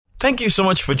Thank you so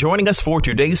much for joining us for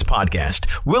today's podcast.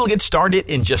 We'll get started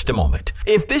in just a moment.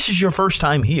 If this is your first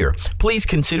time here, please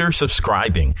consider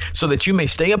subscribing so that you may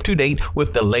stay up to date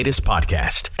with the latest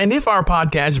podcast. And if our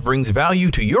podcast brings value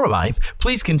to your life,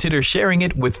 please consider sharing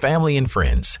it with family and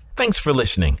friends. Thanks for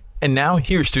listening. And now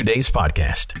here's today's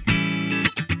podcast.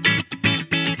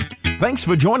 Thanks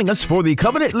for joining us for the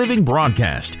Covenant Living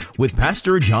broadcast with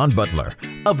Pastor John Butler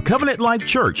of Covenant Life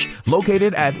Church,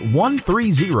 located at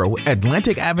 130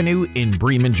 Atlantic Avenue in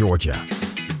Bremen, Georgia.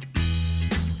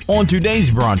 On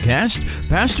today's broadcast,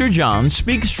 Pastor John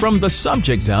speaks from the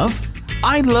subject of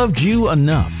I Loved You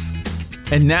Enough.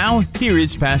 And now, here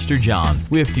is Pastor John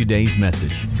with today's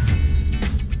message.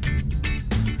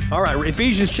 All right,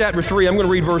 Ephesians chapter 3, I'm going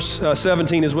to read verse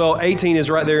 17 as well. 18 is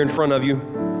right there in front of you.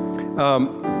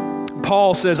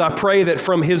 Paul says, I pray that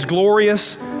from his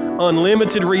glorious,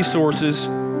 unlimited resources,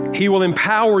 he will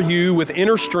empower you with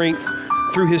inner strength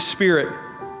through his Spirit.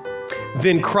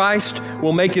 Then Christ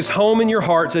will make his home in your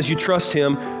hearts as you trust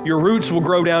him. Your roots will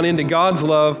grow down into God's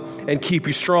love and keep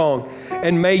you strong.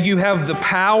 And may you have the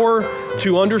power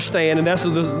to understand, and that's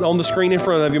on the screen in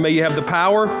front of you, may you have the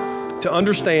power to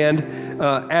understand,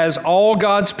 as all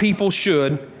God's people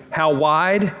should, how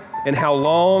wide and how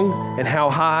long and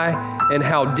how high and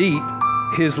how deep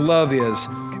his love is.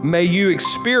 May you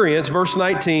experience, verse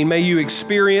 19, may you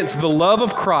experience the love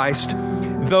of Christ,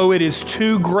 though it is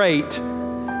too great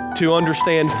to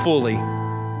understand fully.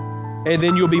 And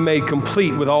then you'll be made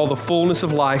complete with all the fullness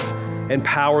of life and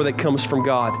power that comes from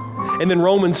God. And then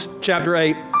Romans chapter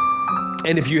 8,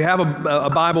 and if you have a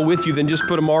Bible with you, then just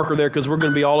put a marker there because we're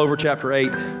going to be all over chapter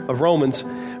 8 of Romans.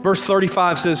 Verse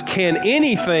 35 says, can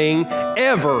anything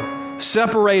ever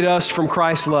separate us from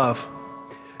Christ's love?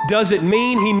 Does it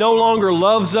mean he no longer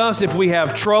loves us if we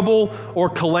have trouble or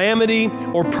calamity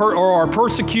or are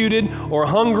persecuted or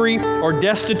hungry or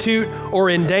destitute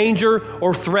or in danger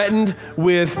or threatened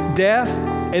with death?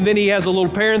 And then he has a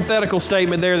little parenthetical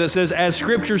statement there that says, as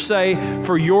scriptures say,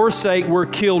 for your sake we're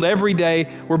killed every day,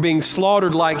 we're being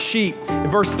slaughtered like sheep. In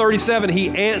verse 37, he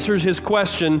answers his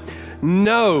question,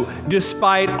 no,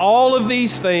 despite all of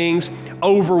these things,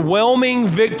 overwhelming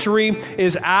victory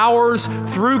is ours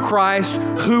through Christ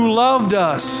who loved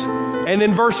us. And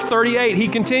then verse 38, he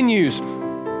continues,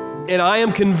 and I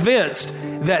am convinced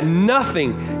that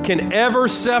nothing can ever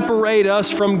separate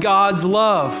us from God's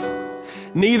love.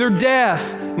 Neither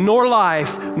death, nor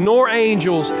life, nor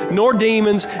angels, nor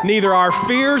demons, neither our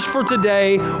fears for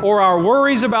today or our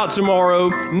worries about tomorrow,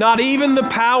 not even the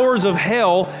powers of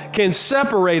hell can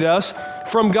separate us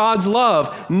from God's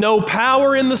love. No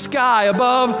power in the sky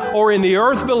above or in the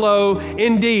earth below,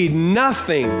 indeed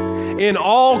nothing in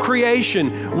all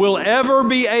creation will ever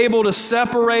be able to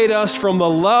separate us from the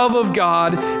love of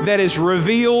God that is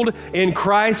revealed in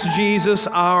Christ Jesus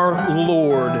our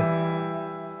Lord.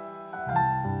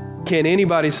 Can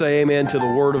anybody say amen to the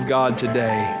word of God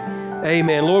today?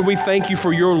 Amen. Lord, we thank you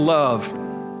for your love.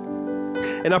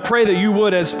 And I pray that you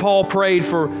would, as Paul prayed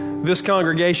for this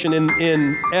congregation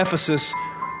in Ephesus,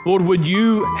 Lord, would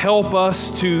you help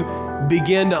us to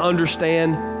begin to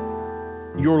understand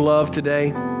your love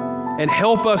today and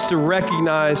help us to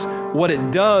recognize what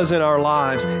it does in our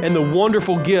lives and the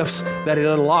wonderful gifts that it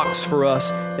unlocks for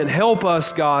us, and help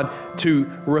us, God,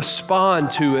 to respond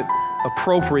to it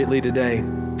appropriately today.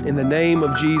 In the name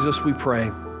of Jesus we pray.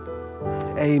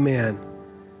 Amen.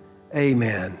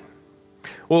 Amen.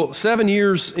 Well, 7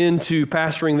 years into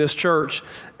pastoring this church,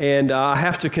 and I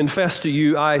have to confess to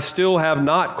you, I still have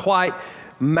not quite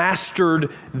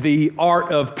mastered the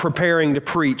art of preparing to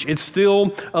preach. It's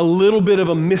still a little bit of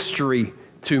a mystery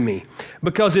to me,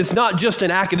 because it's not just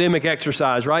an academic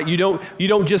exercise, right? You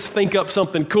don't just think up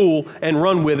something cool and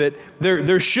run with it.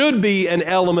 There should be an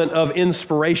element of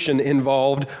inspiration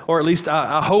involved, or at least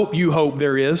I hope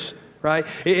there is, right?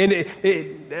 And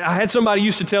I had somebody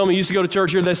used to go to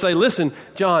church here, they say, listen,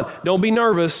 John, don't be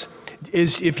nervous.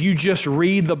 If you just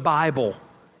read the Bible,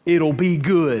 it'll be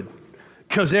good.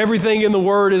 Because everything in the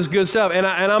Word is good stuff. And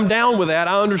I'm down with that.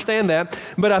 I understand that.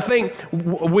 But I think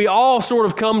we all sort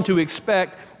of come to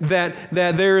expect that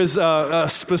there is a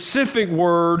specific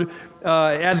word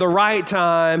at the right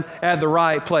time, at the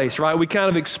right place, right? We kind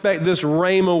of expect this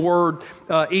rhema word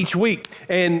each week.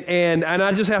 And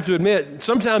I just have to admit,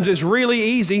 sometimes it's really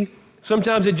easy.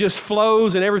 Sometimes it just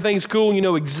flows and everything's cool and you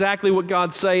know exactly what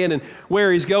God's saying and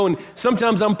where he's going.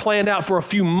 Sometimes I'm planned out for a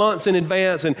few months in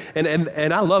advance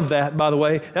and I love that, by the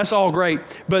way. That's all great.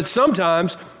 But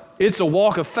sometimes it's a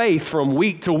walk of faith from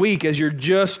week to week as you're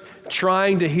just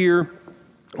trying to hear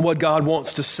what God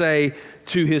wants to say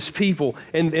to his people.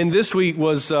 And this week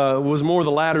was more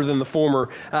the latter than the former.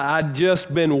 I'd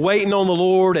just been waiting on the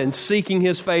Lord and seeking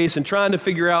his face and trying to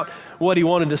figure out what he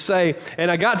wanted to say. And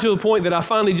I got to the point that I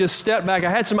finally just stepped back. I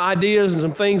had some ideas and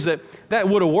some things that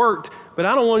would have worked, but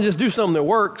I don't want to just do something that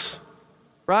works,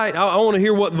 right? I want to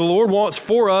hear what the Lord wants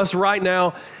for us right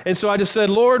now. And so I just said,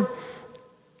 Lord,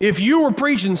 if you were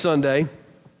preaching Sunday,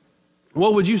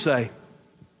 what would you say?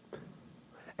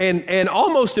 And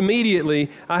almost immediately,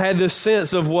 I had this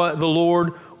sense of what the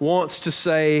Lord wants to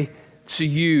say to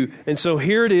you. And so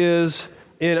here it is,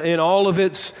 in all of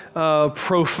its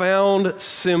profound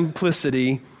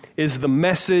simplicity, is the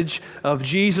message of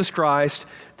Jesus Christ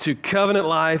to Covenant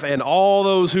Life and all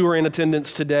those who are in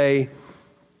attendance today.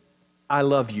 I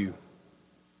love you.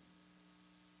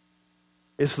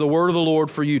 It's the word of the Lord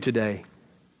for you today.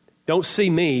 Don't see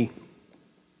me.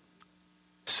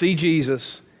 See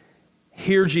Jesus.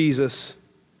 Hear Jesus.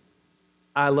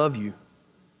 I love you.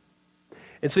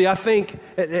 And see, I think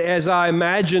as I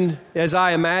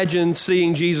imagine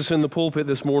seeing Jesus in the pulpit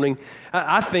this morning,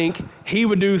 I think he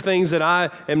would do things that I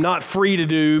am not free to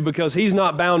do because he's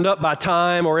not bound up by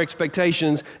time or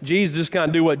expectations. Jesus just kind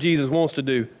of do what Jesus wants to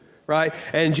do, right?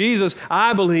 And Jesus,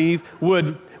 I believe,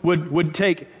 would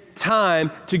take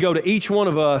time to go to each one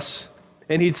of us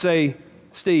and he'd say,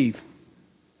 Steve.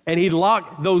 And he'd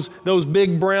lock those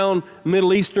big brown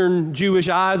Middle Eastern Jewish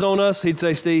eyes on us. He'd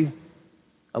say, Steve,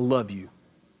 I love you.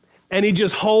 And he'd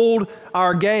just hold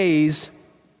our gaze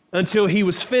until he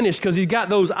was finished because he's got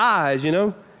those eyes, you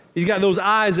know. He's got those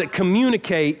eyes that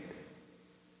communicate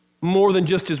more than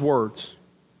just his words.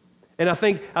 And I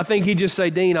think he'd just say,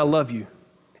 Dean, I love you.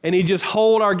 And he'd just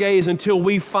hold our gaze until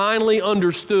we finally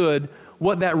understood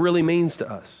what that really means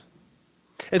to us.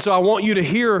 And so I want you to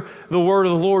hear the word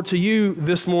of the Lord to you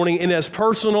this morning in as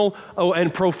personal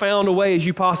and profound a way as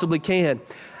you possibly can.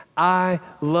 I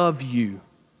love you.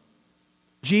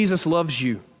 Jesus loves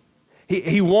you.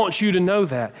 He wants you to know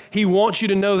that. He wants you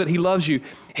to know that he loves you.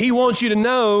 He wants you to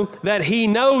know that he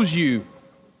knows you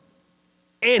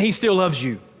and he still loves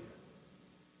you.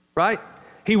 Right?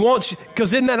 He wants,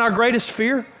 because isn't that our greatest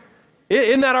fear?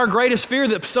 Isn't that our greatest fear,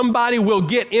 that somebody will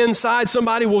get inside,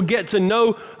 somebody will get to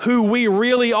know who we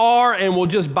really are and will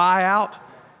just buy out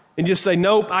and just say,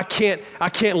 nope, I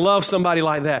can't love somebody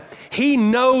like that. He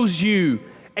knows you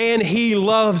and he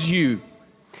loves you.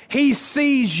 He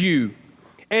sees you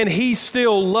and he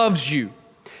still loves you.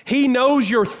 He knows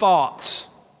your thoughts.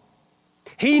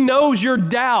 He knows your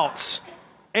doubts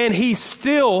and he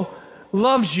still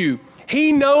loves you.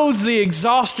 He knows the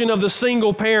exhaustion of the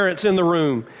single parents in the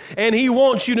room, and he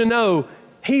wants you to know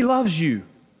he loves you.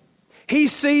 He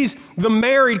sees the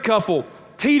married couple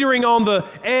teetering on the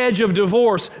edge of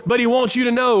divorce, but he wants you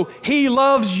to know he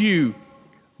loves you,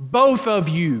 both of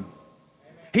you.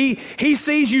 He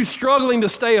sees you struggling to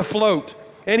stay afloat,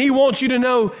 and he wants you to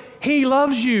know he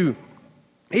loves you.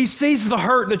 He sees the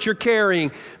hurt that you're carrying,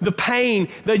 the pain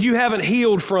that you haven't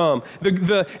healed from,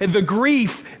 the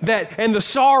grief and the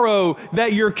sorrow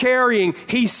that you're carrying.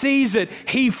 He sees it,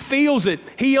 he feels it,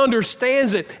 he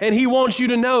understands it, and he wants you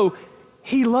to know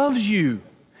he loves you.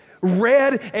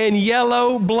 Red and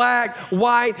yellow, black,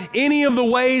 white, any of the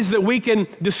ways that we can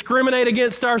discriminate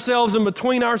against ourselves and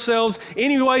between ourselves,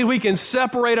 any way we can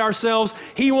separate ourselves,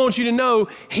 he wants you to know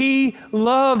he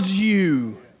loves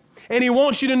you. And he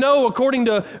wants you to know, according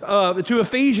to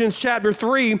Ephesians chapter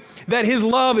 3, that his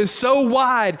love is so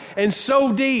wide and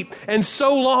so deep and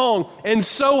so long and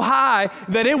so high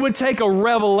that it would take a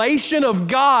revelation of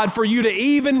God for you to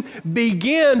even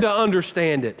begin to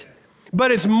understand it. But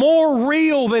it's more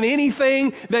real than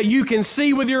anything that you can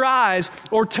see with your eyes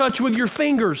or touch with your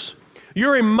fingers.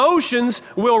 Your emotions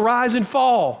will rise and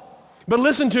fall. But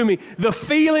listen to me, the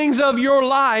feelings of your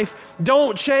life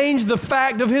don't change the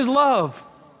fact of his love.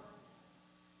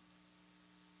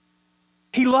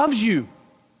 He loves you,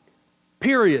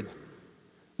 period.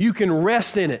 You can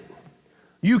rest in it.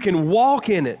 You can walk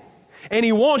in it. And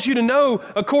he wants you to know,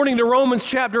 according to Romans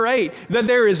chapter 8, that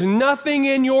there is nothing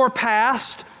in your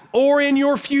past or in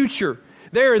your future.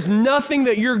 There is nothing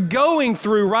that you're going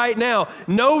through right now.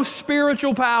 No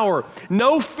spiritual power,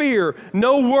 no fear,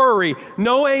 no worry,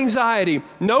 no anxiety,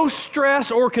 no stress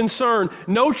or concern,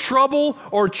 no trouble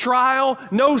or trial,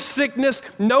 no sickness,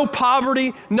 no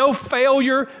poverty, no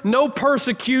failure, no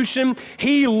persecution.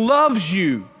 He loves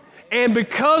you. And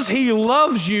because he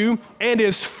loves you and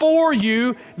is for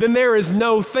you, then there is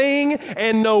no thing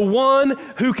and no one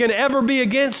who can ever be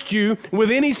against you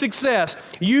with any success.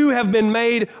 You have been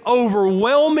made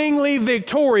overwhelmingly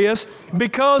victorious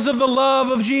because of the love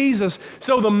of Jesus.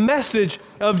 So the message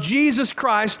of Jesus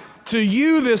Christ to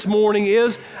you this morning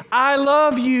is, I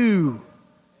love you.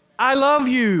 I love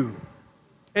you.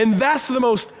 And that's the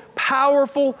most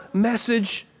powerful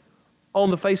message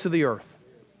on the face of the earth.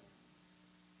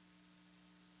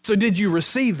 So did you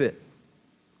receive it?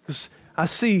 Because I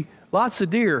see lots of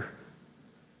deer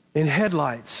in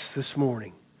headlights this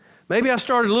morning. Maybe I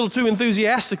started a little too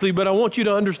enthusiastically, but I want you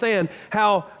to understand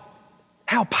how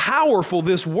powerful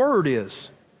this word is.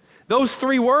 Those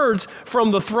 3 words from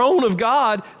the throne of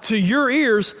God to your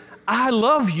ears, I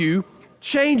love you,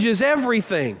 changes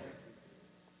everything.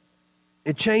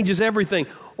 It changes everything,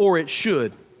 or it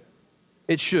should.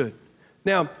 It should.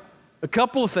 Now, a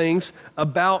couple of things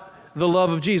about the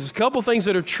love of Jesus. A couple of things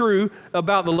that are true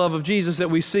about the love of Jesus that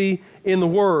we see in the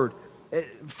Word.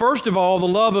 First of all, the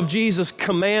love of Jesus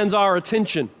commands our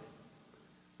attention.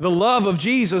 The love of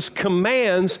Jesus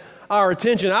commands our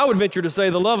attention. I would venture to say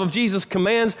the love of Jesus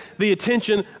commands the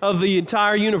attention of the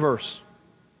entire universe.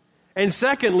 And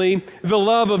secondly, the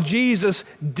love of Jesus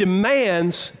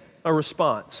demands a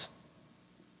response.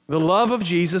 The love of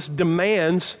Jesus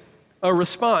demands a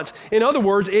response. In other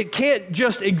words, it can't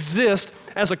just exist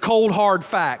as a cold, hard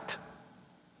fact.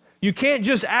 You can't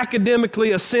just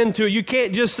academically assent to it. You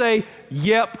can't just say,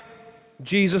 yep,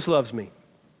 Jesus loves me,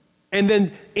 and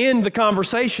then end the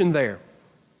conversation there.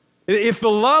 If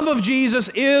the love of Jesus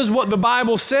is what the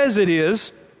Bible says it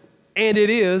is, and it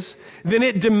is, then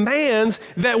it demands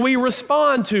that we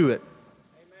respond to it.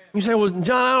 You say, well,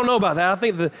 John, I don't know about that. I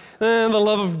think the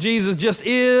love of Jesus just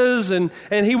is, and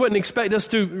he wouldn't expect us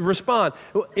to respond.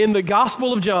 In the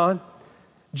Gospel of John,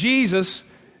 Jesus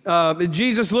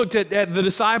looked at the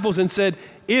disciples and said,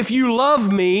 if you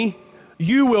love me,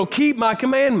 you will keep my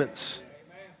commandments.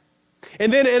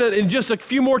 And then in just a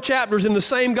few more chapters in the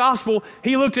same gospel,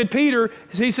 he looked at Peter.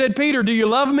 He said, Peter, do you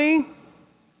love me?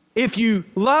 If you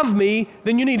love me,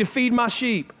 then you need to feed my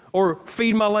sheep or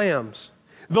feed my lambs.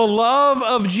 The love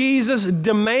of Jesus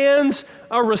demands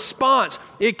a response.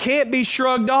 It can't be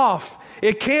shrugged off.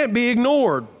 It can't be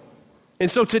ignored. And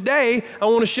so today, I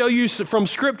want to show you from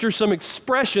Scripture some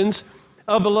expressions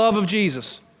of the love of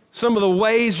Jesus, some of the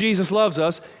ways Jesus loves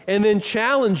us, and then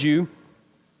challenge you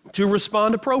to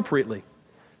respond appropriately.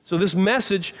 So this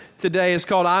message today is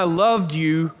called, I Loved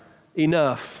You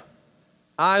Enough.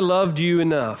 I loved you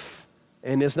enough.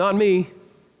 And it's not me,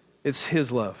 it's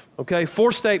His love. Okay?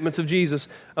 4 statements of Jesus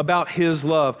about His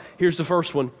love. Here's the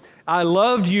first one. I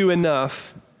loved you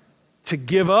enough to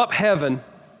give up heaven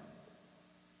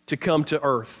to come to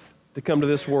earth, to come to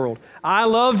this world. I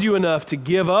loved you enough to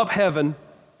give up heaven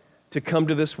to come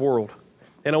to this world.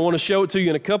 And I want to show it to you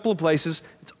in a couple of places.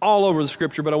 It's all over the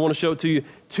Scripture, but I want to show it to you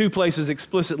 2 places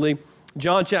explicitly.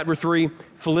 John chapter 3,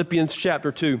 Philippians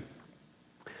chapter 2.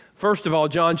 First of all,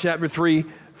 John chapter 3,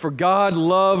 for God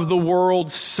loved the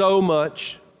world so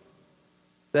much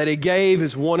that He gave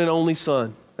His one and only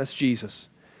Son, that's Jesus,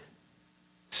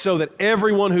 so that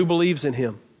everyone who believes in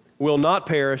Him will not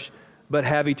perish, but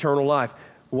have eternal life.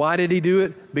 Why did He do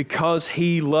it? Because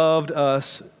He loved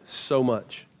us so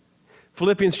much.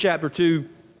 Philippians chapter 2,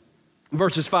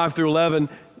 verses 5 through 11,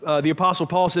 the Apostle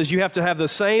Paul says you must have the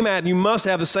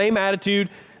same attitude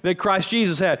that Christ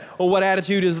Jesus had. Well, what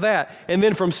attitude is that? And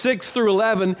then from 6 through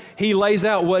 11, he lays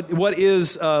out what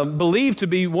is believed to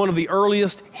be one of the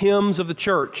earliest hymns of the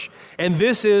church. And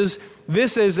this is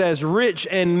as rich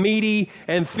and meaty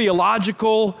and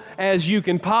theological as you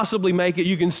can possibly make it.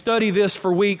 You can study this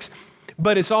for weeks,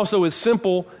 but it's also as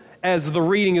simple as the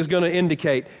reading is going to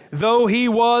indicate. Though He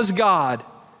was God,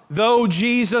 though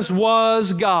Jesus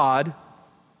was God,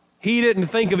 He didn't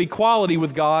think of equality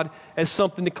with God as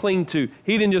something to cling to.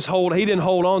 He didn't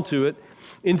hold on to it.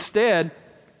 Instead,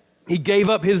 He gave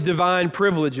up His divine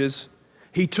privileges.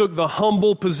 He took the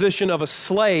humble position of a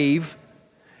slave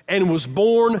and was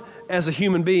born as a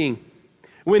human being.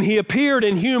 When He appeared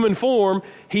in human form,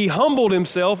 He humbled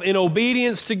Himself in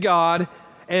obedience to God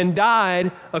and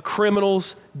died a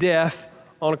criminal's death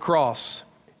on a cross.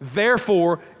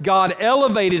 Therefore, God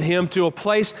elevated Him to a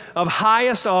place of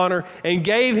highest honor and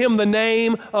gave Him the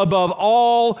name above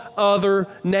all other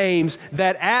names,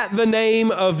 that at the name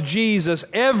of Jesus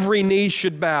every knee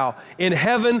should bow, in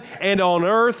heaven and on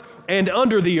earth and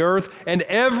under the earth, and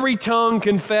every tongue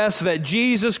confess that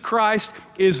Jesus Christ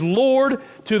is Lord,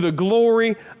 to the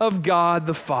glory of God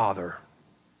the Father.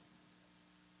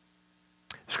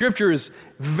 Scripture is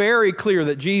very clear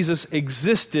that Jesus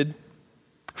existed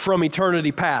from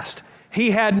eternity past.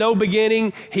 He had no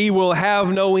beginning. He will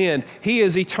have no end. He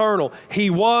is eternal. He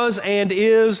was and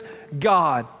is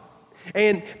God.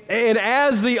 And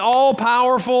as the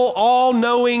all-powerful,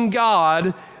 all-knowing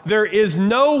God, there is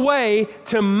no way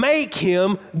to make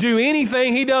Him do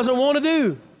anything He doesn't want to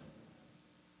do.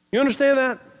 You understand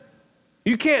that?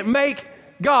 You can't make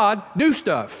God do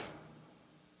stuff.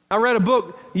 I read a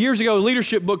book years ago, a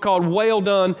leadership book called Whale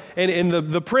Done, and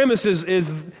the premise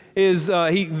is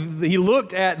he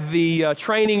looked at the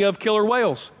training of killer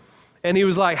whales, and he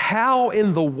was like, how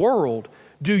in the world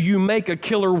do you make a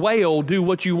killer whale do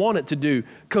what you want it to do?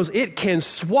 Because it can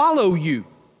swallow you,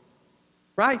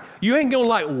 right? You ain't gonna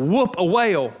like whoop a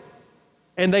whale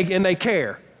and they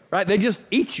care, right? They just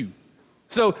eat you.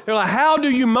 So they're like, how do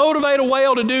you motivate a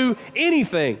whale to do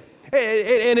anything?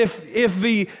 And if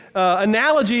the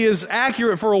analogy is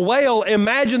accurate for a whale,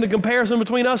 imagine the comparison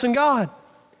between us and God.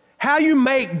 How you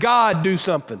make God do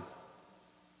something,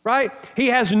 right? He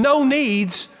has no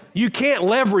needs. You can't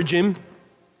leverage him.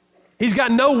 He's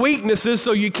got no weaknesses,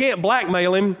 so you can't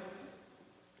blackmail him.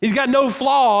 He's got no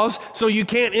flaws, so you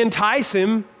can't entice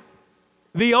him.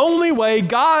 The only way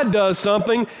God does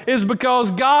something is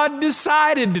because God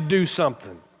decided to do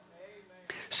something.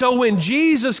 So when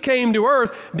Jesus came to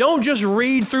earth, don't just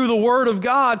read through the Word of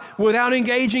God without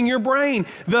engaging your brain.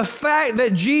 The fact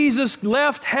that Jesus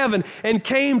left heaven and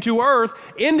came to earth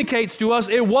indicates to us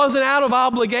it wasn't out of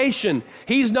obligation.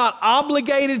 He's not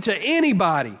obligated to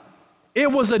anybody. It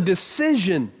was a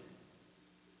decision.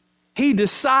 He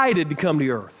decided to come to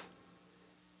earth.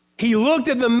 He looked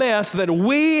at the mess that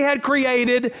we had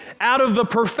created out of the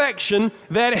perfection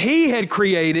that He had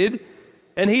created,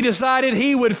 and He decided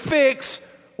He would fix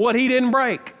what He didn't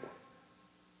break.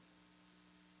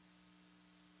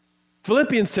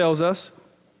 Philippians tells us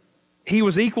He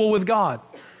was equal with God,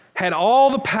 had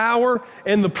all the power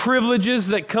and the privileges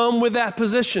that come with that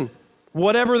position,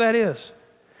 whatever that is.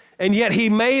 And yet He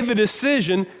made the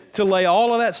decision to lay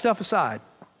all of that stuff aside,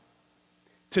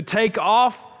 to take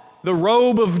off the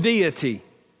robe of deity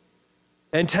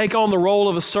and take on the role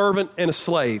of a servant and a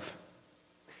slave.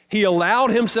 He allowed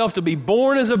Himself to be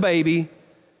born as a baby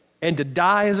and to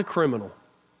die as a criminal.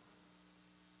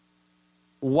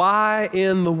 Why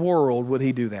in the world would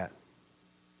He do that?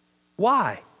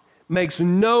 Why? Makes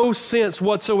no sense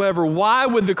whatsoever. Why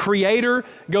would the Creator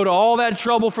go to all that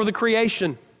trouble for the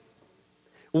creation?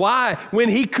 Why? When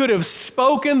He could have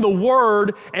spoken the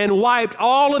word and wiped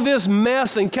all of this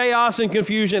mess and chaos and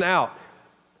confusion out.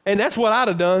 And that's what I'd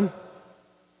have done.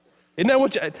 Isn't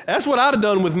that that's what I'd have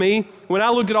done with me. When I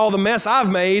looked at all the mess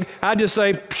I've made, I'd just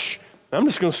say, I'm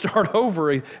just going to start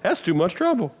over. That's too much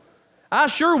trouble. I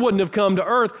sure wouldn't have come to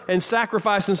earth and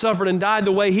sacrificed and suffered and died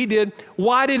the way He did.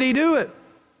 Why did He do it?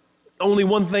 Only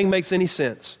one thing makes any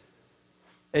sense.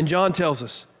 And John tells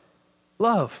us,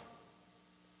 love.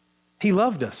 He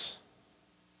loved us.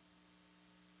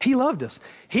 He loved us.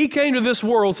 He came to this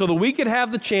world so that we could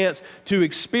have the chance to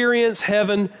experience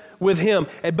heaven with Him.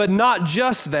 But not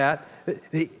just that,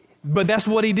 but that's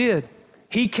what He did.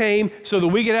 He came so that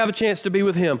we could have a chance to be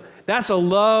with Him. That's a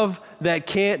love that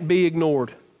can't be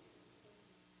ignored.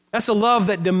 That's a love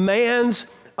that demands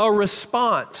a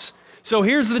response. So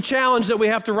here's the challenge that we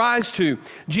have to rise to.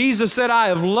 Jesus said, I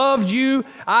have loved you.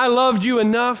 I loved you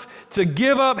enough to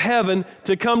give up heaven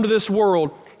to come to this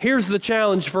world. Here's the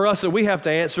challenge for us that we have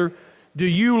to answer. Do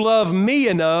you love me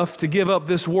enough to give up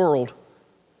this world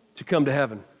to come to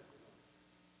heaven?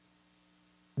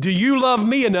 Do you love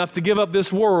me enough to give up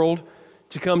this world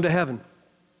to come to heaven?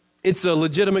 It's a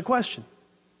legitimate question.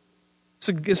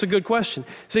 It's a good question.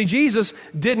 See, Jesus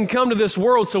didn't come to this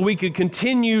world so we could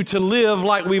continue to live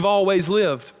like we've always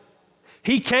lived.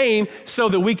 He came so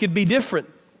that we could be different.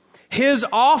 His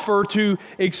offer to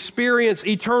experience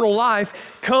eternal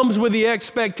life comes with the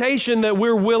expectation that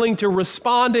we're willing to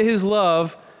respond to His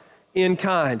love in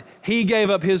kind. He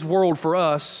gave up His world for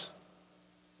us.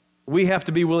 We have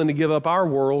to be willing to give up our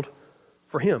world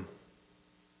for Him.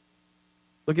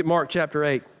 Look at Mark chapter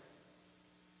 8.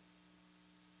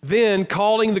 Then,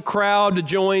 calling the crowd to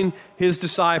join His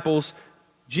disciples,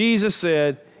 Jesus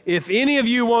said, if any of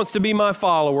you wants to be my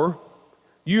follower,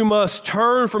 you must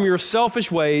turn from your selfish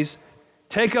ways,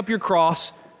 take up your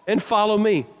cross, and follow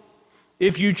me.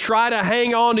 If you try to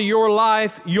hang on to your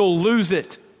life, you'll lose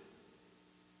it.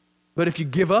 But if you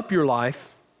give up your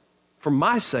life for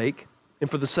my sake and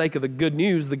for the sake of the good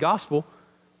news, the gospel,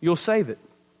 you'll save it.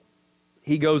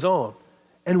 He goes on.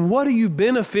 And what do you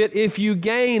benefit if you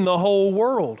gain the whole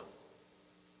world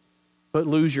but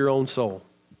lose your own soul?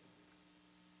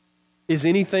 Is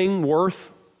anything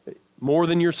worth more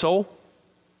than your soul?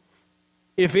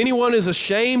 If anyone is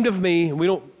ashamed of me, we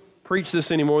don't preach this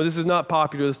anymore. This is not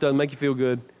popular. This doesn't make you feel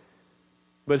good,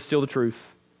 but it's still the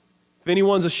truth. If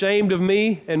anyone's ashamed of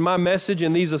me and my message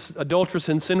in these adulterous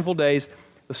and sinful days,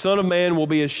 the Son of Man will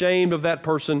be ashamed of that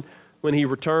person when He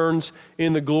returns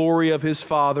in the glory of His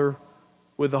Father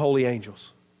with the holy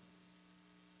angels.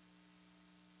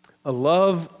 A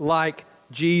love like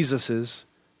Jesus's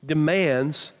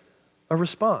demands a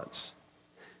response.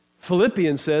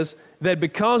 Philippians says that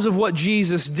because of what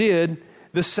Jesus did,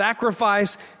 the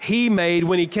sacrifice he made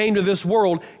when he came to this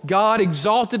world, God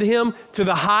exalted him to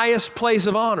the highest place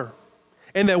of honor.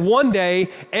 And that one day,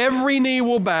 every knee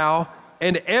will bow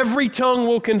and every tongue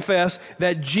will confess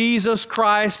that Jesus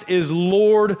Christ is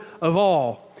Lord of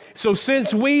all. So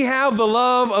since we have the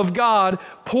love of God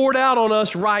poured out on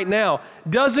us right now,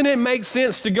 doesn't it make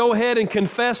sense to go ahead and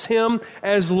confess him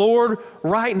as Lord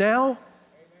right now? Amen.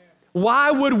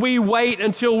 Why would we wait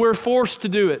until we're forced to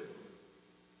do it?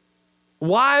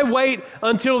 Why wait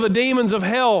until the demons of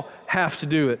hell have to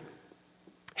do it?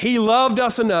 He loved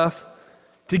us enough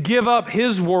to give up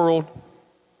his world.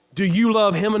 Do you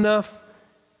love him enough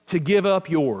to give up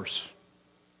yours?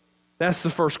 That's the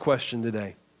first question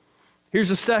today. Here's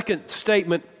the second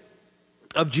statement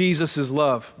of Jesus'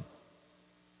 love.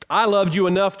 I loved you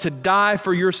enough to die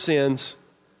for your sins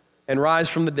and rise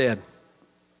from the dead.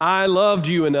 I loved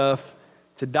you enough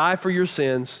to die for your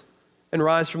sins and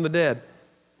rise from the dead.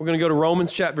 We're going to go to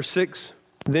Romans chapter 6,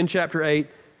 then chapter 8,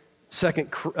 2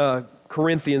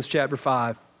 Corinthians chapter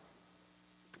 5.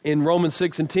 In Romans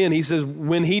 6 and 10, he says,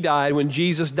 when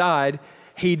Jesus died,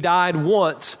 he died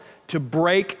once to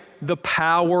break the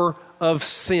power of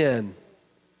sin.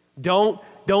 Don't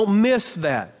miss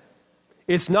that.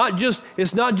 It's not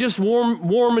just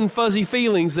warm and fuzzy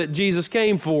feelings that Jesus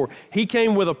came for. He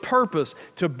came with a purpose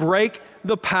to break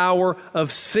the power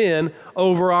of sin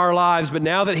over our lives. But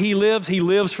now that he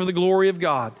lives for the glory of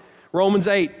God. Romans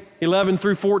 8, 11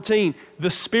 through 14. The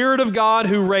Spirit of God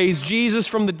who raised Jesus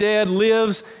from the dead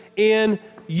lives in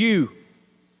you.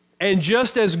 And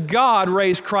just as God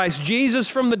raised Christ Jesus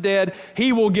from the dead,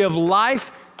 he will give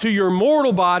life to your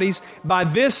mortal bodies by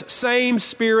this same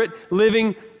Spirit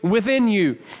living within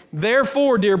you.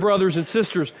 Therefore, dear brothers and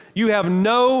sisters,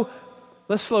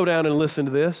 let's slow down and listen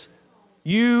to this.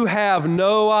 You have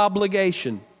no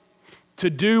obligation to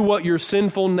do what your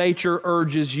sinful nature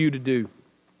urges you to do.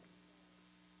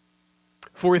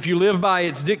 For if you live by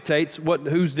its dictates,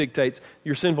 whose dictates?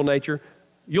 Your sinful nature,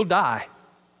 you'll die.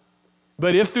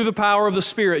 But if through the power of the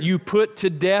Spirit you put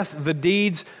to death the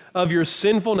deeds of your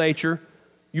sinful nature,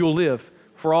 you'll live.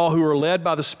 For all who are led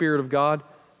by the Spirit of God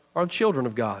are children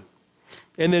of God.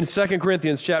 And then 2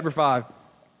 Corinthians chapter 5,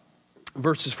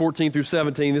 verses 14 through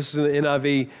 17. This is in the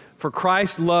NIV. For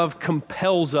Christ's love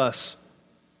compels us.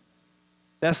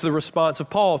 That's the response of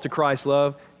Paul to Christ's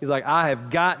love. He's like, I have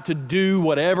got to do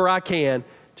whatever I can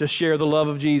to share the love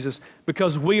of Jesus,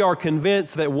 because we are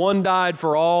convinced that one died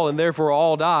for all and therefore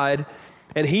all died,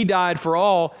 and he died for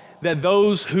all, that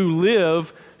those who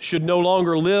live should no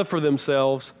longer live for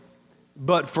themselves,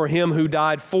 but for him who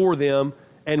died for them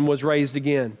and was raised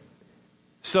again.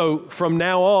 So from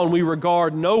now on, we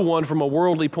regard no one from a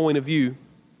worldly point of view.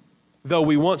 Though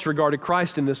we once regarded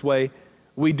Christ in this way,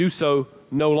 we do so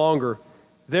no longer.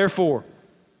 Therefore,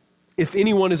 if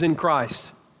anyone is in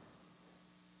Christ,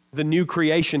 the new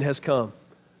creation has come.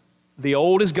 The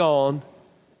old is gone,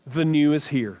 the new is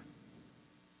here.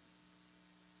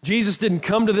 Jesus didn't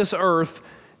come to this earth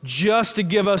just to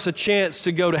give us a chance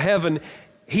to go to heaven.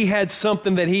 He had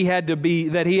something that he had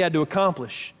to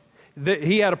accomplish.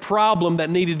 He had a problem that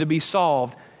needed to be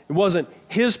solved. It wasn't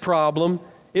his problem,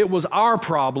 it was our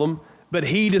problem, but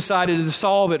he decided to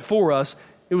solve it for us.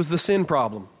 It was the sin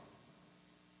problem.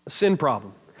 A sin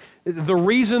problem. The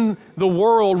reason the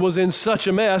world was in such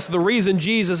a mess, the reason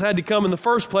Jesus had to come in the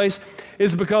first place,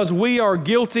 is because we are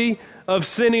guilty of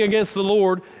sinning against the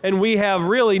Lord, and we have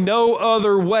really no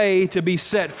other way to be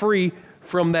set free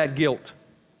from that guilt.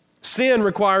 Sin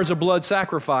requires a blood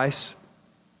sacrifice,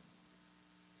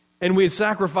 and we had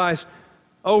sacrificed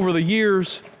over the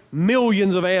years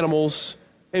millions of animals,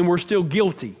 and we're still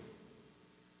guilty.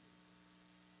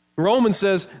 Romans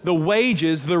says the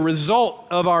wages, the result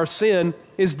of our sin,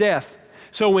 is death.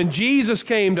 So when Jesus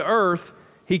came to earth,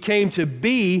 he came to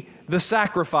be the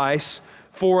sacrifice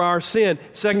for our sin.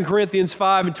 2 Corinthians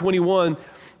 5 and 21,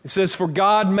 it says, for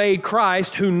God made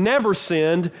Christ, who never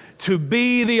sinned, to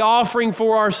be the offering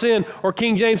for our sin. Or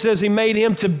King James says he made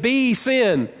him to be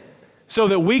sin, so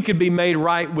that we could be made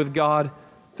right with God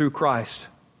through Christ.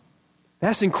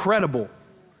 That's incredible.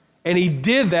 And he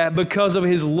did that because of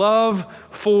his love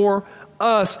for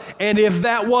us. And if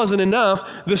that wasn't enough,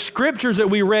 the scriptures that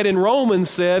we read in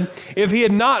Romans said, if he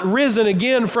had not risen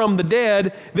again from the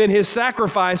dead, then his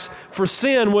sacrifice for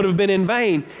sin would have been in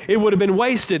vain. It would have been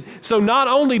wasted. So not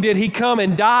only did he come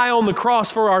and die on the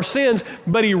cross for our sins,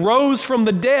 but he rose from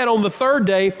the dead on the third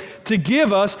day to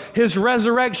give us his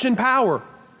resurrection power.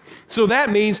 So that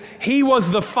means he was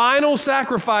the final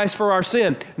sacrifice for our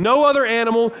sin. No other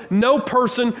animal, no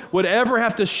person would ever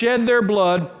have to shed their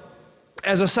blood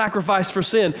as a sacrifice for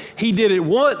sin. He did it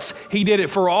once, he did it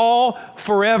for all,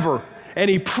 forever. And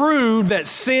he proved that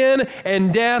sin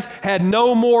and death had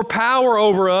no more power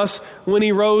over us when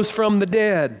he rose from the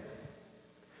dead.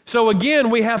 So again,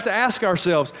 we have to ask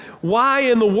ourselves, why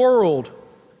in the world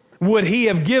would he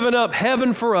have given up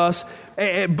heaven for us,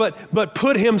 but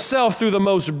put himself through the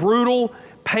most brutal,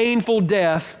 painful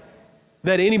death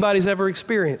that anybody's ever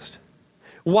experienced?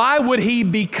 Why would he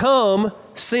become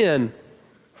sin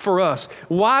for us?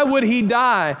 Why would he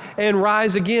die and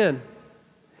rise again?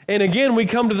 And again, we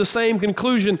come to the same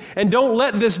conclusion, and don't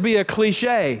let this be a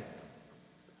cliche.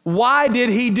 Why did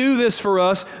he do this for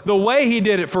us the way he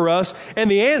did it for us? And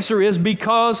the answer is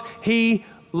because he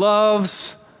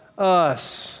loves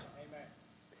us. Amen.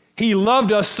 He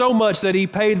loved us so much that he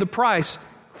paid the price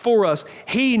for us.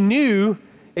 He knew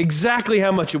exactly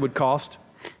how much it would cost.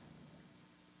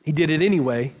 He did it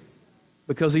anyway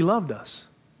because he loved us.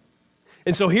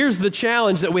 And so here's the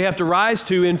challenge that we have to rise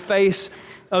to in face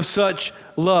of such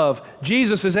love.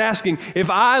 Jesus is asking,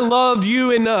 if I loved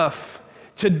you enough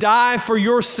to die for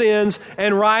your sins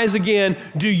and rise again,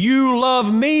 do you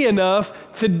love me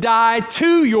enough to die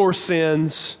to your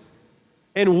sins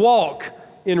and walk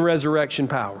in resurrection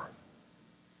power?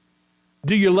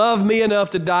 Do you love me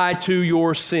enough to die to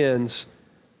your sins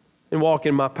and walk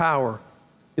in my power?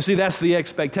 You see, that's the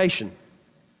expectation.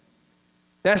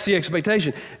 That's the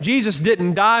expectation. Jesus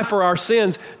didn't die for our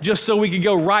sins just so we could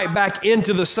go right back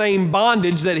into the same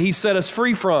bondage that he set us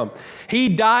free from. He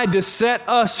died to set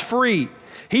us free.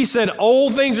 He said,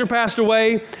 old things are passed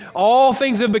away, all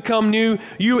things have become new.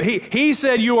 He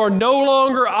said you are no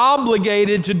longer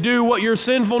obligated to do what your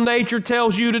sinful nature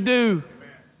tells you to do.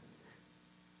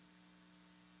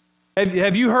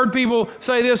 Have you heard people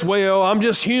say this? Well, I'm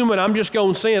just human, I'm just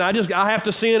going to sin. I have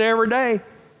to sin every day.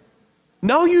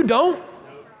 No, you don't.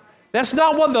 That's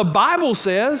not what the Bible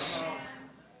says.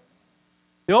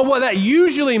 You know, what that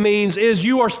usually means is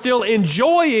you are still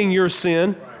enjoying your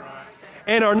sin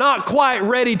and are not quite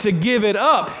ready to give it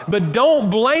up. But don't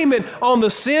blame it on the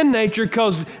sin nature,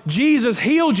 because Jesus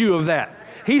healed you of that.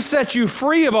 He set you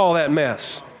free of all that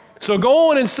mess. So go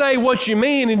on and say what you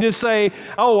mean and just say,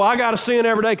 oh, I got to sin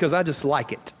every day because I just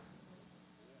like it.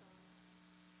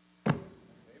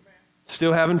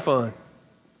 Still having fun.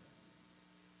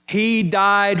 He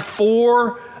died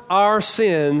for our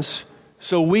sins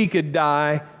so we could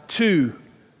die to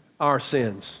our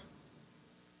sins.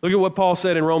 Look at what Paul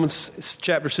said in Romans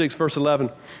chapter 6, verse 11.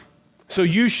 So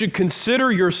you should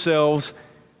consider yourselves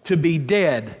to be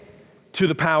dead to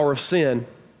the power of sin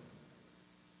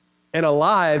and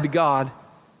alive to God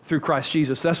through Christ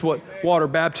Jesus. That's what water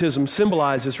baptism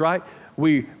symbolizes, right?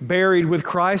 We buried with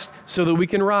Christ so that we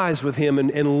can rise with him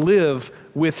and live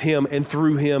with him and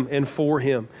through him and for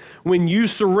him. When you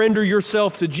surrender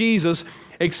yourself to Jesus,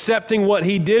 accepting what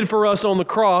he did for us on the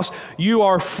cross, you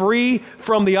are free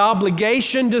from the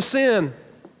obligation to sin.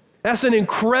 That's an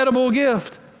incredible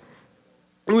gift.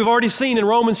 And we've already seen in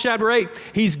Romans chapter 8,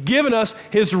 he's given us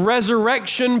his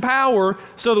resurrection power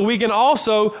so that we can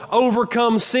also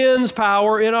overcome sin's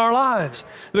power in our lives.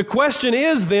 The question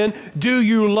is then, do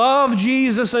you love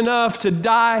Jesus enough to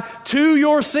die to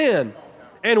your sin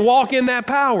and walk in that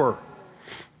power?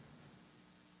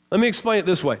 Let me explain it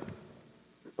this way.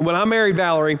 When I married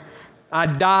Valerie, I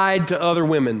died to other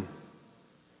women.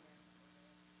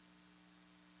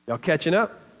 Y'all catching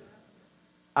up?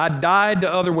 I died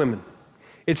to other women.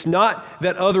 It's not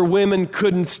that other women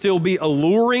couldn't still be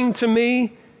alluring to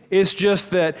me. It's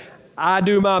just that I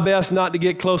do my best not to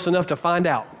get close enough to find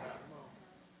out.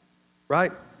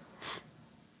 Right?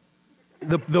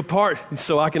 The part,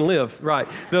 so I can live, right.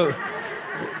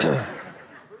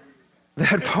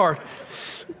 That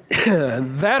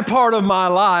part of my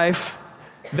life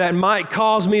that might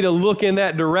cause me to look in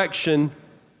that direction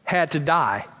had to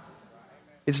die.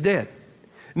 It's dead.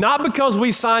 Not because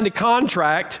we signed a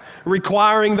contract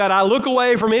requiring that I look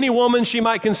away from any woman she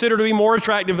might consider to be more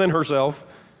attractive than herself,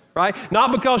 right?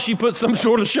 Not because she put some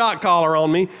sort of shock collar on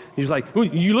me. She's like,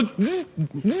 you look,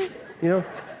 you know.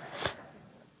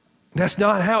 That's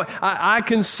not how, I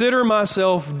consider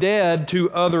myself dead to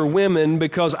other women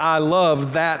because I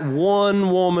love that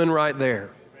one woman right there,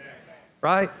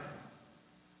 right?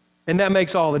 And that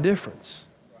makes all the difference.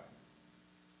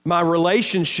 My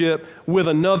relationship with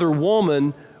another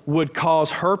woman would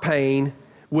cause her pain,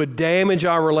 would damage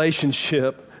our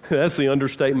relationship. That's the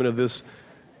understatement of this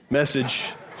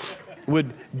message.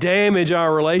 Would damage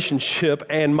our relationship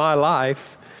and my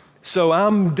life. So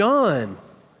I'm done.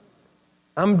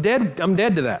 I'm dead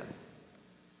to that.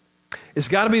 It's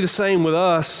got to be the same with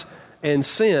us and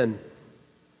sin.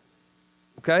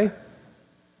 Okay?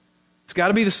 It's got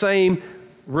to be the same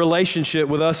relationship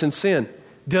with us in sin.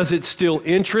 Does it still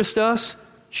interest us?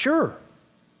 Sure.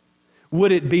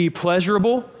 Would it be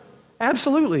pleasurable?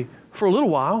 Absolutely, for a little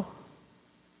while.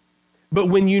 But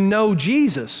when you know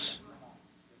Jesus,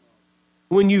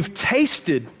 when you've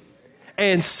tasted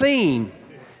and seen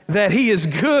that He is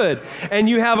good, and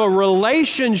you have a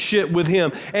relationship with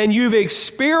Him, and you've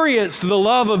experienced the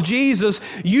love of Jesus,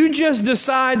 you just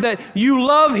decide that you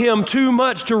love Him too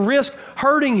much to risk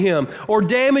hurting Him or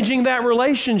damaging that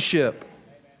relationship.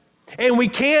 And we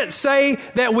can't say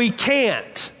that we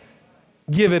can't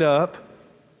give it up,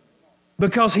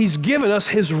 because He's given us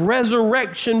His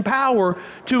resurrection power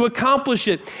to accomplish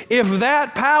it. If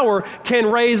that power can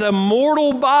raise a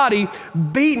mortal body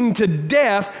beaten to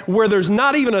death where there's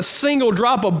not even a single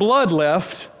drop of blood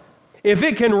left, if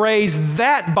it can raise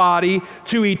that body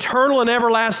to eternal and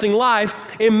everlasting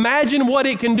life, imagine what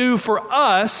it can do for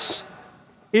us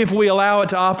if we allow it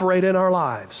to operate in our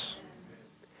lives.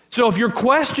 So if your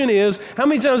question is, how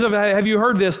many times have you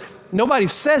heard this? Nobody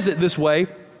says it this way.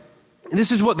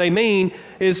 This is what they mean,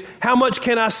 is how much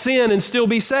can I sin and still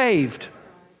be saved?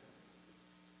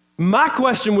 My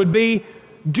question would be,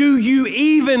 do you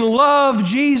even love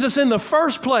Jesus in the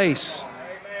first place?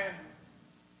 Amen.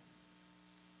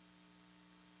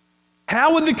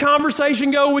 How would the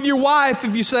conversation go with your wife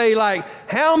if you say, like,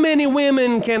 how many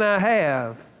women can I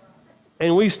have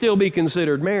and we still be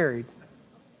considered married?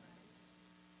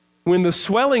 When the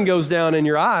swelling goes down in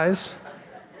your eyes,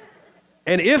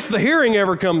 and if the hearing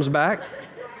ever comes back,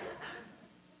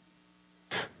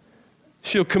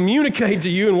 she'll communicate to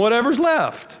you in whatever's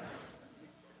left.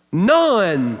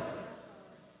 None.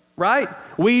 Right?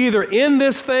 We either in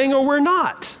this thing or we're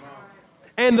not.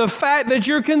 And the fact that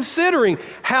you're considering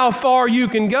how far you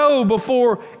can go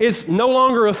before it's no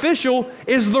longer official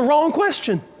is the wrong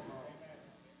question.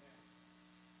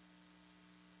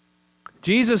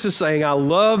 Jesus is saying, I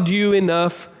loved you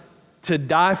enough to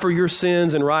die for your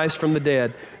sins and rise from the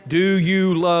dead. Do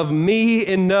you love me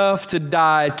enough to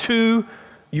die to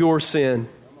your sin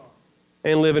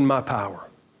and live in my power?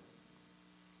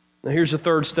 Now here's the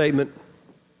third statement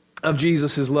of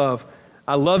Jesus' love.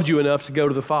 I loved you enough to go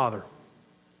to the Father.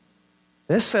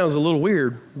 This sounds a little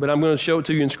weird, but I'm going to show it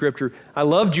to you in Scripture. I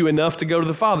loved you enough to go to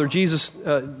the Father. Jesus,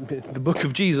 the book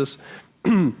of Jesus,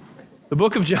 the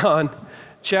book of John,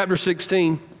 chapter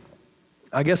 16.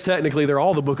 I guess technically they're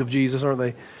all the book of Jesus, aren't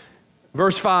they?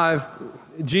 Verse 5,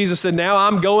 Jesus said, now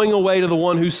I'm going away to the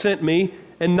one who sent me,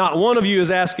 and not one of you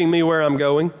is asking me where I'm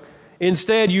going.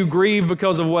 Instead, you grieve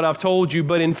because of what I've told you,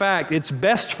 but in fact, it's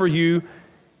best for you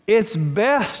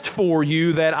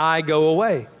that I go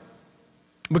away.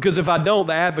 Because if I don't,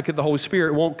 the advocate, the Holy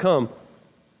Spirit, won't come.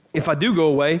 If I do go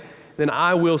away, then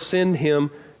I will send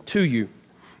him to you.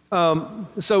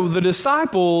 So the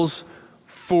disciples,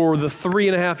 for the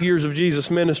 3.5 years of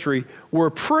Jesus' ministry, were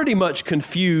pretty much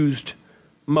confused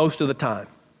most of the time.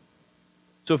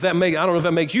 So I don't know if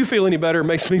that makes you feel any better, it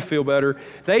makes me feel better.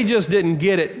 They just didn't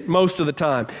get it most of the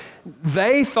time.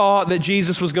 They thought that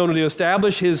Jesus was going to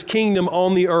establish his kingdom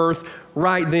on the earth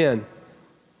right then.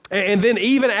 And then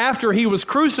even after he was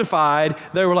crucified,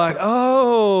 they were like,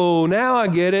 oh, now I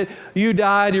get it. You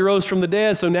died, you rose from the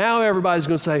dead. So now everybody's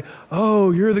going to say,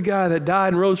 oh, you're the guy that died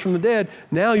and rose from the dead.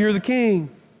 Now you're the king.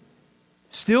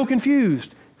 Still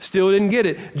confused. Still didn't get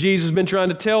it. Jesus has been trying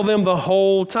to tell them the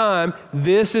whole time,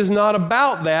 this is not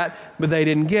about that, but they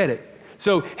didn't get it.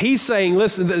 So he's saying,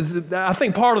 listen, I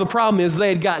think part of the problem is they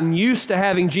had gotten used to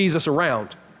having Jesus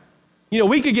around. You know,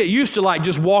 we could get used to like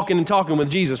just walking and talking with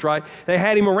Jesus, right? They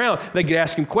had him around. They could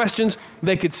ask him questions.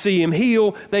 They could see him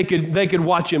heal. They could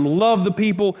watch him love the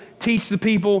people, teach the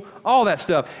people, all that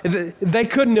stuff. They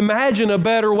couldn't imagine a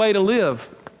better way to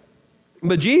live.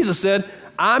 But Jesus said,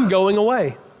 I'm going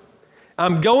away.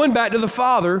 I'm going back to the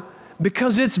Father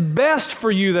because it's best for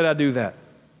you that I do that.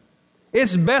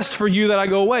 It's best for you that I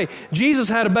go away. Jesus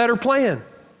had a better plan.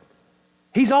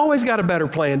 He's always got a better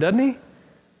plan, doesn't he?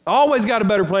 Always got a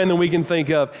better plan than we can think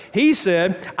of. He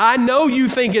said, I know you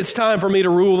think it's time for me to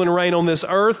rule and reign on this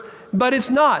earth, but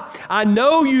it's not. I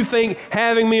know you think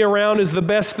having me around is the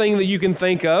best thing that you can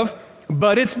think of,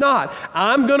 but it's not.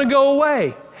 I'm going to go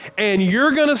away, and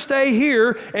you're going to stay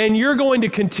here, and you're going to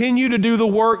continue to do the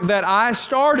work that I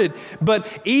started. But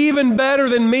even better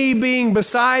than me being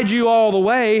beside you all the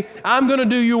way, I'm going to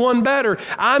do you one better.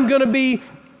 I'm going to be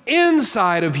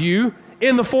inside of you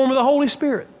in the form of the Holy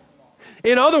Spirit.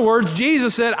 In other words,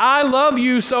 Jesus said, I love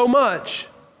you so much.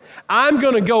 I'm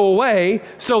going to go away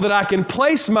so that I can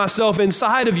place myself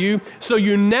inside of you so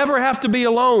you never have to be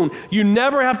alone. You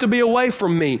never have to be away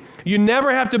from me. You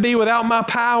never have to be without my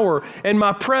power and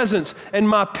my presence and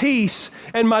my peace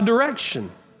and my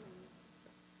direction.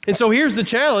 And so here's the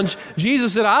challenge.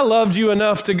 Jesus said, I loved you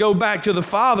enough to go back to the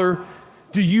Father.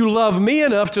 Do you love me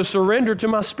enough to surrender to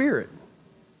my Spirit?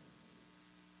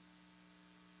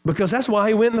 Because that's why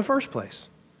he went in the first place.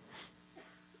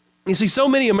 You see, so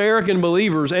many American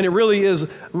believers, and it really is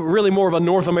more of a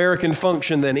North American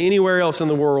function than anywhere else in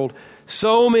the world,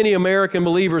 so many American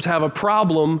believers have a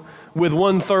problem with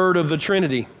 1/3 of the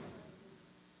Trinity.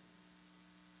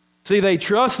 See, they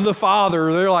trust the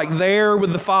Father. They're like there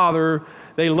with the Father.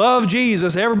 They love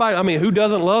Jesus. Everybody, I mean, who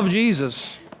doesn't love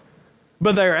Jesus?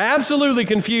 But they're absolutely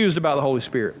confused about the Holy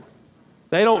Spirit.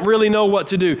 They don't really know what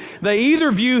to do. They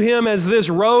either view him as this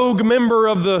rogue member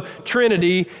of the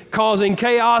Trinity causing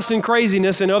chaos and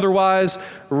craziness in otherwise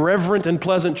reverent and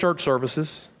pleasant church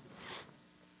services,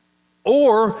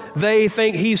 or they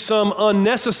think he's some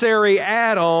unnecessary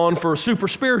add-on for super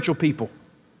spiritual people.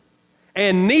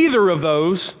 And neither of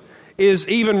those is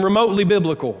even remotely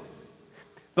biblical.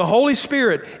 The Holy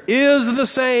Spirit is the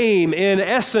same in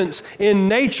essence, in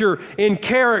nature, in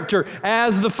character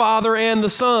as the Father and the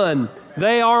Son.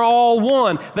 They are all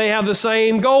one. They have the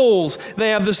same goals. They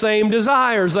have the same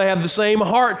desires. They have the same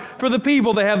heart for the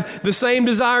people. They have the same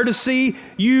desire to see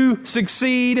you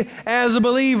succeed as a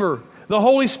believer. The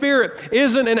Holy Spirit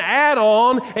isn't an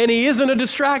add-on, and he isn't a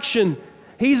distraction.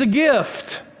 He's a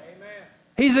gift. Amen.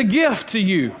 He's a gift to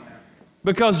you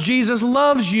because Jesus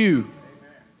loves you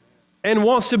and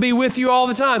wants to be with you all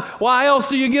the time. Why else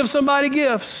do you give somebody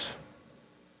gifts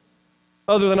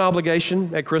other than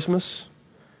obligation at Christmas?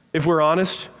 If we're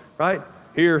honest, right?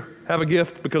 Here, have a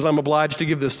gift because I'm obliged to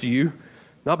give this to you.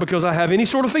 Not because I have any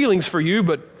sort of feelings for you,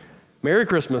 but Merry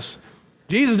Christmas.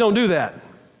 Jesus don't do that,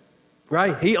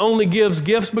 right? He only gives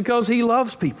gifts because he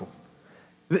loves people.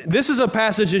 This is a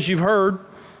passage that you've heard,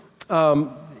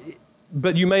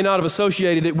 but you may not have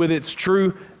associated it with its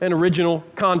true and original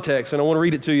context. And I want to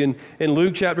read it to you in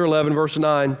Luke chapter 11, verse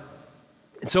 9.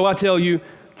 And so I tell you,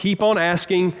 keep on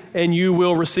asking, and you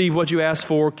will receive what you ask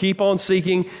for. Keep on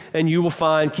seeking, and you will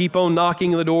find. Keep on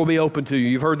knocking, and the door will be open to you.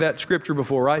 You've heard that scripture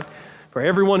before, right? For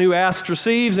everyone who asks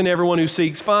receives, and everyone who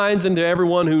seeks finds, and to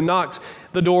everyone who knocks,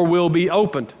 the door will be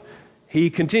opened.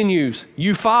 He continues,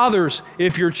 you fathers,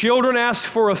 if your children ask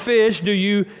for a fish, do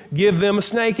you give them a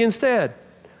snake instead?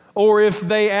 Or if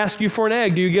they ask you for an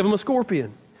egg, do you give them a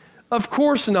scorpion? Of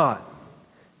course not.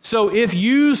 So if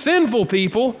you sinful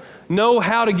people know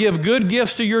how to give good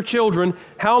gifts to your children,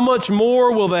 how much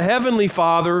more will the Heavenly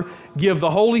Father give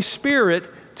the Holy Spirit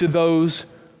to those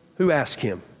who ask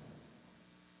him?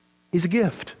 He's a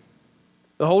gift.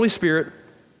 The Holy Spirit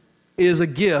is a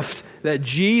gift that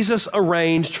Jesus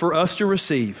arranged for us to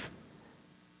receive.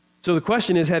 So the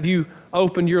question is, have you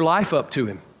opened your life up to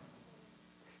him?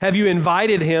 Have you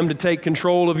invited him to take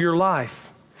control of your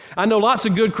life? I know lots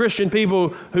of good Christian people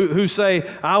who say,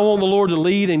 I want the Lord to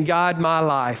lead and guide my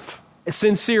life.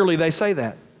 Sincerely, they say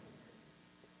that.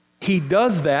 He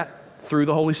does that through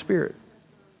the Holy Spirit.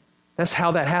 That's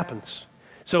how that happens.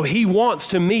 So he wants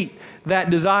to meet that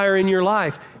desire in your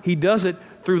life. He does it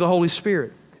through the Holy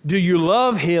Spirit. Do you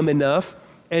love him enough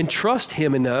and trust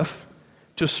him enough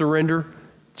to surrender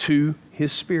to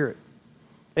his Spirit?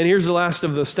 And here's the last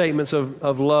of the statements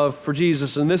of love for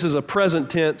Jesus. And this is a present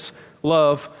tense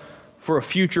love for a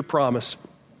future promise.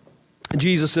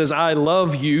 Jesus says, I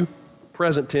love you,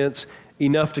 present tense,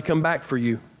 enough to come back for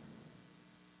you.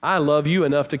 I love you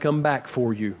enough to come back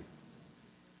for you.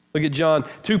 Look at John,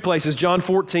 two places, John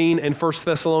 14 and 1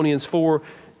 Thessalonians 4.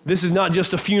 This is not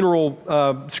just a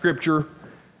funeral scripture.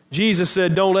 Jesus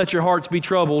said, don't let your hearts be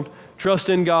troubled. Trust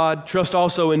in God. Trust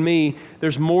also in me.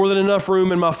 There's more than enough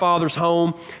room in my Father's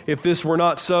home. If this were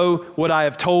not so, would I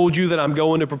have told you that I'm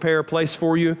going to prepare a place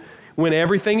for you? When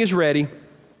everything is ready,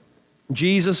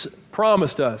 Jesus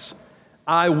promised us,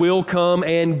 I will come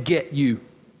and get you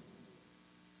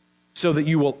so that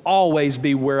you will always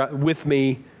be with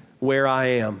me where I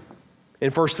am.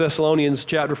 And 1 Thessalonians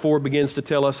chapter 4 begins to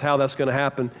tell us how that's going to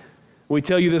happen. We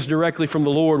tell you this directly from the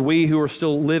Lord. We who are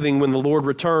still living when the Lord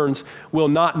returns will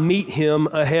not meet him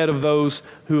ahead of those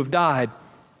who have died.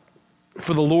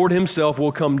 For the Lord himself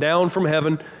will come down from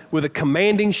heaven with a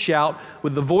commanding shout,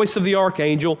 with the voice of the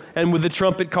archangel, and with the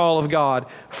trumpet call of God.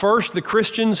 First, the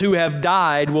Christians who have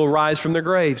died will rise from their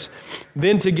graves.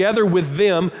 Then together with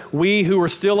them, we who are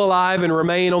still alive and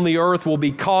remain on the earth will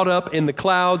be caught up in the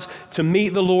clouds to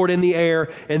meet the Lord in the air,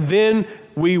 and then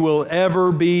we will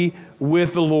ever be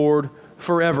with the Lord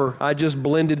forever. I just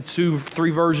blended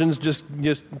 2-3 versions, just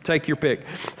take your pick.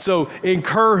 So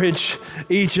encourage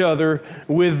each other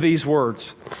with these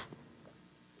words.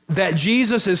 That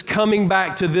Jesus is coming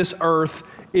back to this earth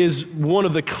is one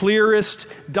of the clearest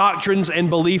doctrines and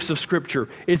beliefs of Scripture.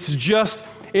 It's just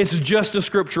It's just a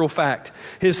scriptural fact.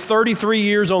 His 33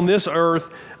 years on this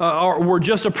earth were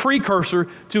just a precursor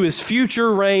to his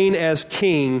future reign as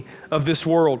king of this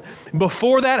world.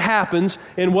 Before that happens,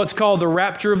 in what's called the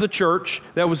rapture of the church,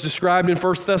 that was described in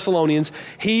 1 Thessalonians,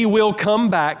 he will come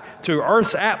back to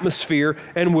earth's atmosphere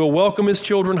and will welcome his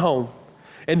children home.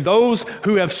 And those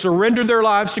who have surrendered their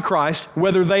lives to Christ,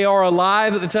 whether they are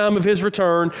alive at the time of his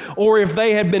return or if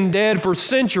they had been dead for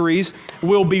centuries,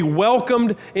 will be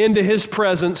welcomed into his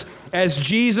presence as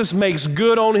Jesus makes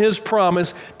good on his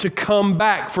promise to come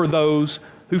back for those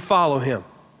who follow him.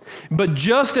 But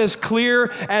just as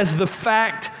clear as the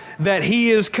fact that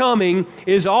he is coming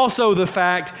is also the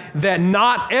fact that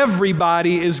not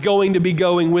everybody is going to be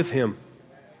going with him.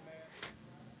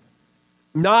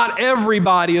 Not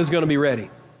everybody is going to be ready.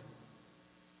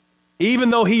 Even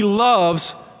though he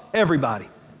loves everybody.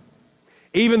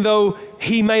 Even though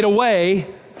he made a way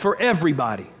for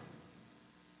everybody.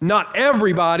 Not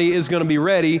everybody is going to be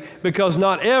ready because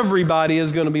not everybody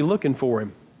is going to be looking for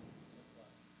him.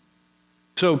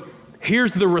 So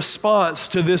here's the response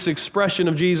to this expression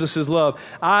of Jesus' love.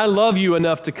 I love you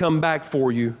enough to come back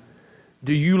for you.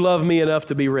 Do you love me enough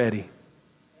to be ready?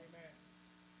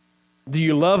 Do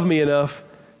you love me enough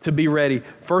to be ready?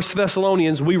 1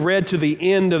 Thessalonians, we read to the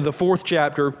end of the 4th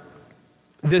chapter.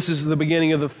 This is the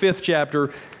beginning of the 5th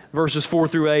chapter, verses 4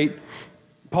 through 8.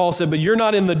 Paul said, but you're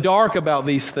not in the dark about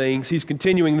these things. He's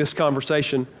continuing this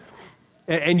conversation.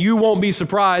 And you won't be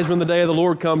surprised when the day of the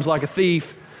Lord comes like a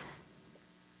thief.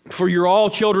 For you're all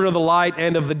children of the light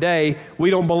and of the day.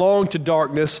 We don't belong to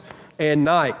darkness and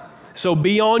night. So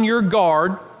be on your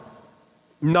guard,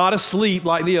 not asleep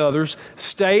like the others.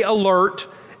 Stay alert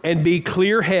and be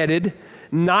clear-headed.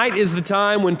 Night is the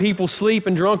time when people sleep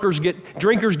and drinkers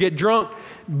get drunk.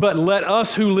 But let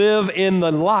us who live in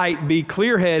the light be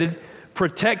clear-headed,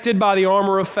 protected by the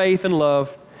armor of faith and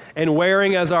love, and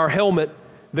wearing as our helmet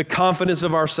the confidence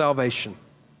of our salvation.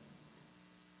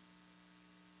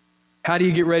 How do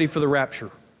you get ready for the rapture?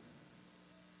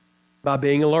 By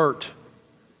being alert,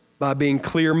 by being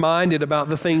clear-minded about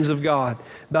the things of God,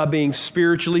 by being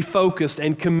spiritually focused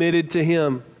and committed to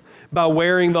Him, by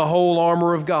wearing the whole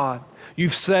armor of God.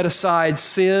 You've set aside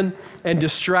sin and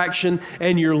distraction,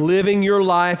 and you're living your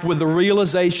life with the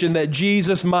realization that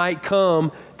Jesus might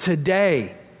come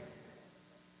today.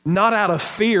 Not out of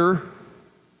fear,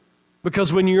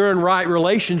 because when you're in right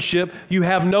relationship, you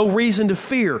have no reason to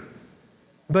fear,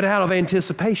 but out of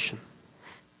anticipation.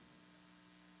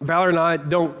 Valerie and I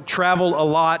don't travel a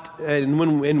lot,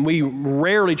 and we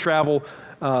rarely travel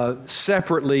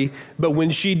separately, but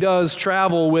when she does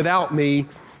travel without me,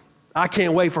 I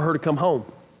can't wait for her to come home.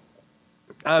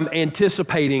 I'm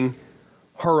anticipating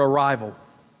her arrival.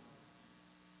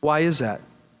 Why is that?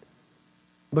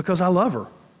 Because I love her.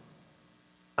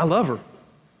 I love her.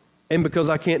 And because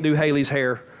I can't do Haley's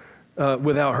hair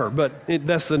without her. But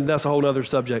that's a whole other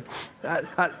subject.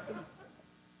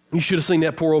 You should have seen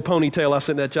that poor old ponytail I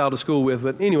sent that child to school with.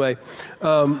 But anyway,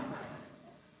 now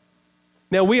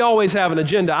we always have an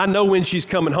agenda. I know when she's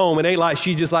coming home. It ain't like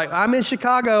she's just like, I'm in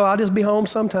Chicago, I'll just be home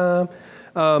sometime.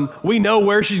 We know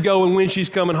where she's going when she's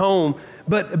coming home.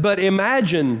 But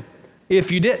imagine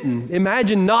if you didn't.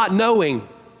 Imagine not knowing.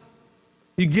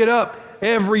 You get up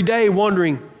every day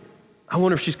wondering, I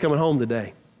wonder if she's coming home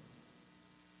today.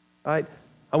 Right?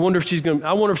 I wonder if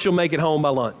she'll make it home by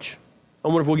lunch. I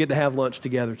wonder if we'll get to have lunch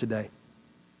together today.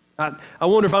 I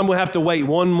wonder if I'm going to have to wait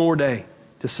one more day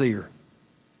to see her.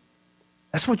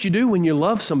 That's what you do when you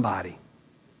love somebody.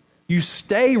 You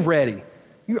stay ready.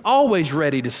 You're always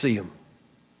ready to see them.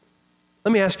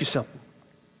 Let me ask you something.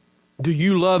 Do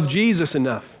you love Jesus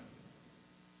enough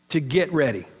to get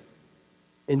ready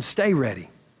and stay ready?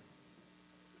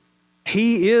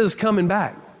 He is coming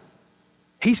back.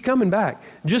 He's coming back.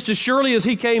 Just as surely as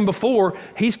He came before,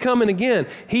 He's coming again.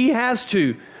 He has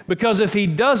to, because if He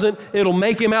doesn't, it'll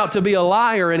make Him out to be a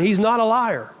liar, and He's not a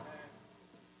liar.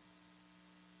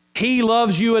 He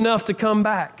loves you enough to come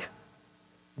back.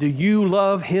 Do you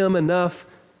love Him enough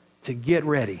to get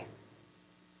ready?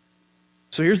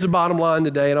 So here's the bottom line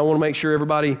today, and I want to make sure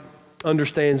everybody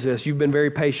understands this. You've been very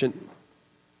patient.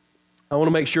 I want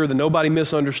to make sure that nobody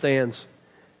misunderstands.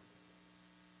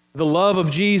 The love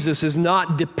of Jesus is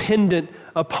not dependent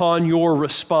upon your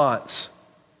response.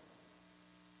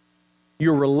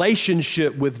 Your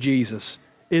relationship with Jesus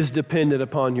is dependent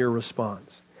upon your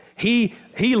response. He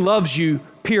loves you,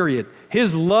 period.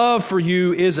 His love for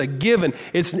you is a given.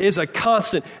 It's a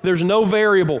constant. There's no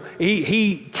variable.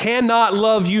 He cannot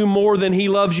love you more than He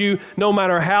loves you, no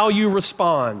matter how you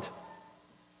respond.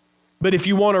 But if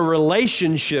you want a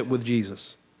relationship with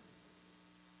Jesus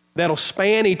that'll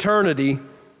span eternity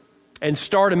and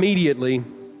start immediately,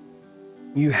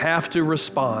 You have to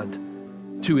respond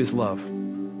to his love.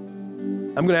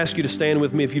 I'm going to ask you to stand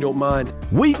with me if you don't mind.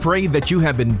 We pray that you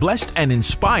have been blessed and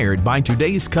inspired by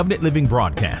today's Covenant Living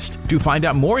broadcast. To find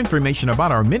out more information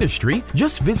about our ministry,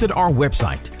 just visit our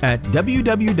website at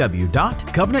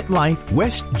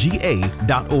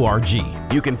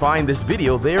www.covenantlifewestga.org. You can find this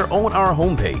video there on our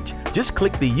homepage. Just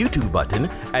click the YouTube button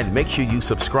and make sure you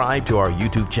subscribe to our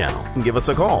YouTube channel. Give us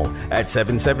a call at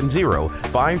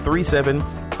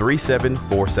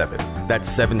 770-537-3747. That's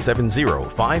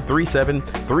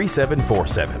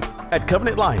 770-537-3747. At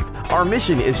Covenant Life, our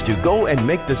mission is to go and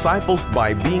make disciples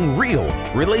by being real,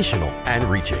 relational, and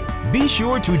reaching. Be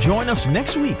sure to join us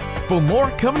next week for more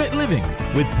Covenant Living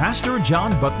with Pastor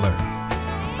John Butler.